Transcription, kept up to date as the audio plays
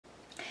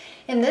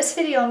In this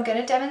video, I'm going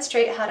to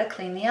demonstrate how to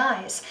clean the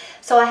eyes.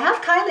 So I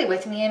have Kylie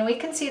with me, and we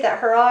can see that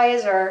her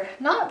eyes are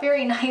not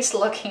very nice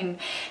looking.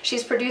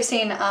 She's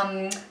producing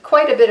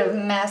quite a bit of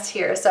mess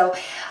here. So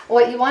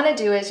what you want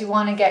to do is you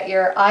want to get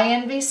your eye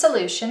envy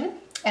solution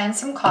and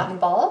some cotton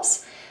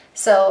balls.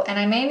 And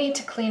I may need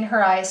to clean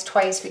her eyes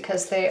twice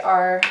because they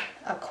are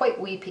quite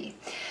weepy.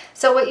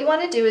 So what you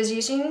want to do is,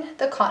 using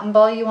the cotton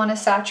ball, you want to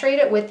saturate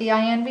it with the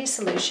eye envy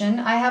solution.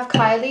 I have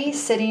Kylie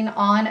sitting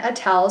on a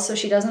towel so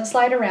she doesn't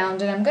slide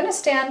around, and I'm going to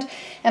stand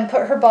and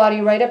put her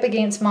body right up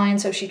against mine,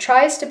 so if she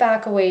tries to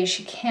back away,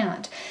 she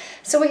can't.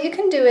 So what you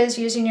can do is,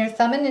 using your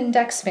thumb and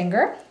index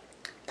finger,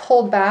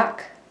 pull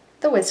back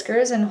the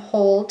whiskers and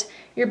hold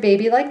your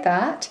baby like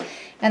that,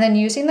 and then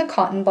using the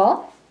cotton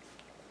ball,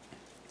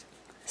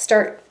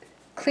 start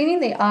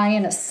cleaning the eye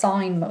in a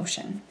sawing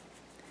motion.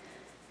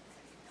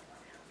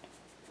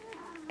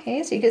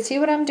 Okay, so you can see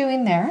what I'm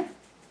doing there.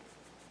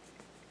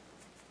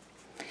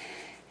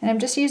 And I'm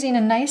just using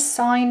a nice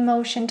sawing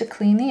motion to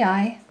clean the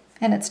eye,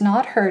 and it's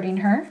not hurting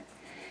her.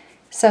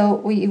 So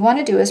what you want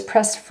to do is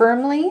press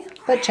firmly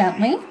but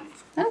gently.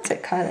 That's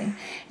it, Kylie.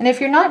 And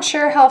if you're not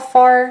sure how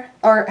far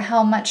or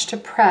how much to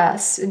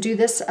press, do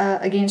this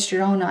against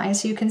your own eye.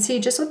 So you can see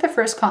just with the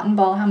first cotton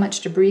ball how much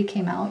debris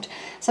came out.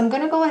 So I'm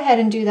going to go ahead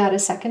and do that a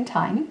second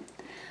time.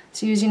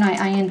 So using my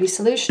eye envy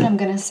solution, I'm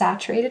going to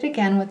saturate it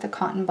again with the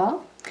cotton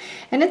ball.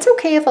 And it's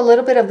okay if a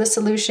little bit of the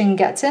solution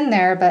gets in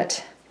there,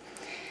 but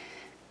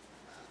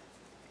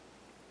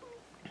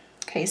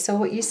okay, so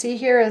what you see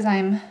here is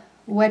I'm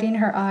wetting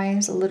her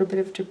eyes, a little bit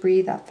of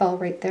debris that fell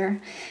right there. And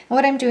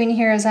what I'm doing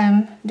here is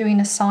I'm doing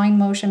a sawing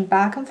motion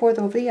back and forth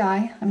over the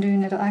eye. I'm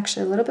doing it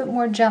actually a little bit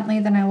more gently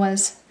than I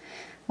was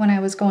when I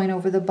was going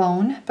over the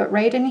bone, but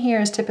right in here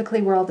is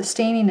typically where all the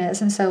staining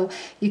is, and so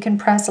you can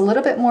press a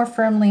little bit more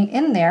firmly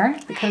in there,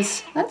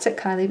 because that's it,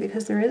 Kylie,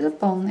 because there is a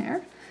bone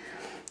there.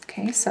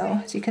 Okay,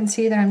 so as you can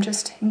see there, I'm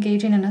just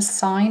engaging in a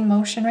sawing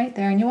motion right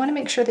there, and you want to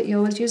make sure that you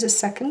always use a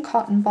second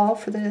cotton ball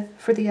for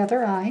the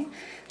other eye,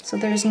 so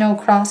there's no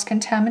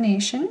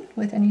cross-contamination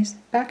with any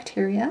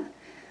bacteria.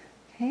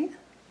 Okay,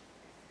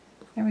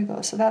 there we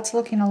go. So that's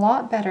looking a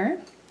lot better.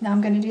 Now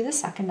I'm going to do the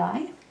second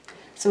eye.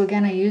 So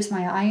again, I use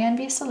my eye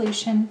envy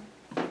solution,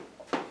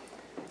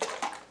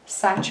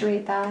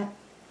 saturate that.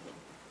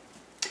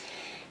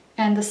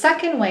 And the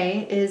second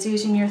way is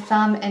using your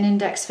thumb and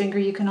index finger.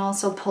 You can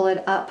also pull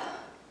it up.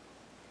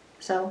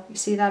 So you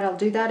see that? I'll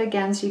do that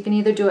again. So you can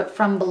either do it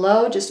from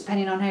below, just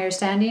depending on how you're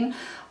standing,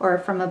 or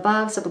from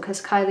above. So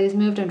because Kylie's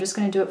moved, I'm just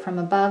going to do it from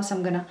above. So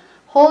I'm going to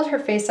hold her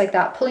face like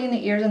that, pulling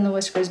the ears and the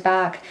whiskers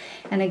back.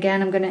 And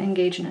again, I'm going to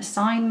engage in a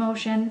sawing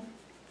motion.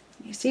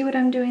 You see what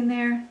I'm doing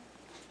there?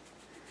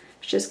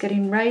 It's just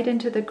getting right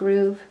into the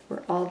groove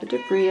where all the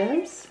debris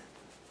is.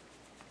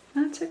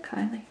 That's it,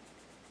 Kylie.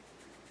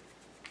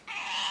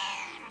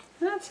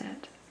 That's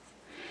it.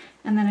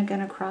 And then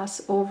again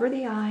across over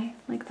the eye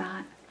like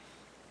that.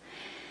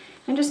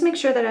 And just make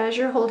sure that as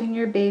you're holding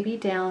your baby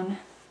down,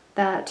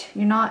 that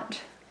you're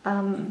not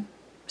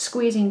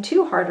squeezing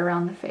too hard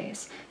around the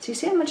face. So you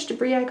see how much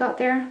debris I got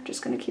there? I'm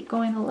just going to keep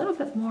going a little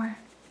bit more.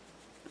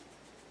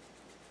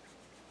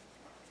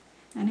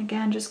 And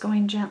again, just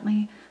going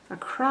gently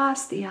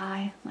across the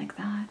eye like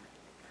that.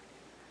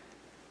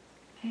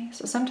 Okay,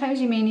 so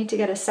sometimes you may need to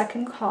get a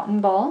second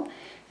cotton ball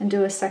and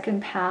do a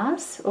second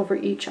pass over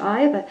each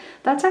eye, but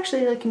that's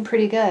actually looking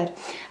pretty good.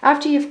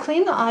 After you've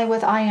cleaned the eye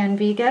with eye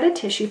envy, get a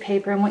tissue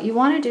paper, and what you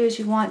want to do is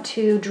you want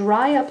to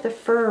dry up the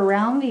fur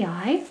around the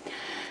eye.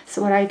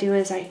 So what I do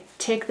is I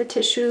take the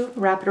tissue,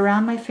 wrap it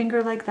around my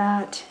finger like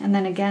that, and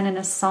then again in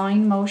a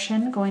sawing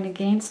motion, going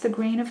against the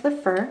grain of the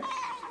fur.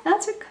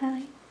 That's it,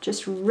 Kylie.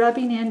 Just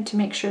rubbing in to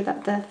make sure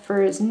that the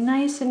fur is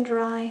nice and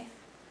dry.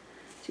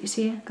 So you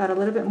see, got a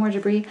little bit more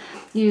debris.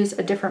 Use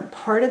a different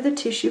part of the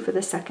tissue for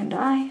the second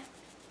eye.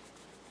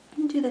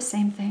 And do the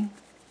same thing.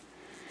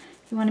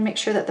 You want to make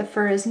sure that the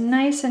fur is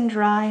nice and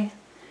dry,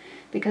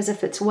 because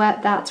if it's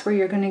wet, that's where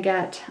you're going to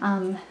get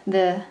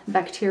the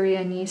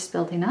bacteria and yeast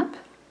building up.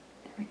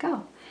 There we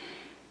go.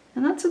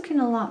 And that's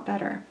looking a lot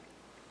better.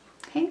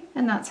 Okay,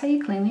 and that's how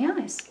you clean the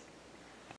eyes.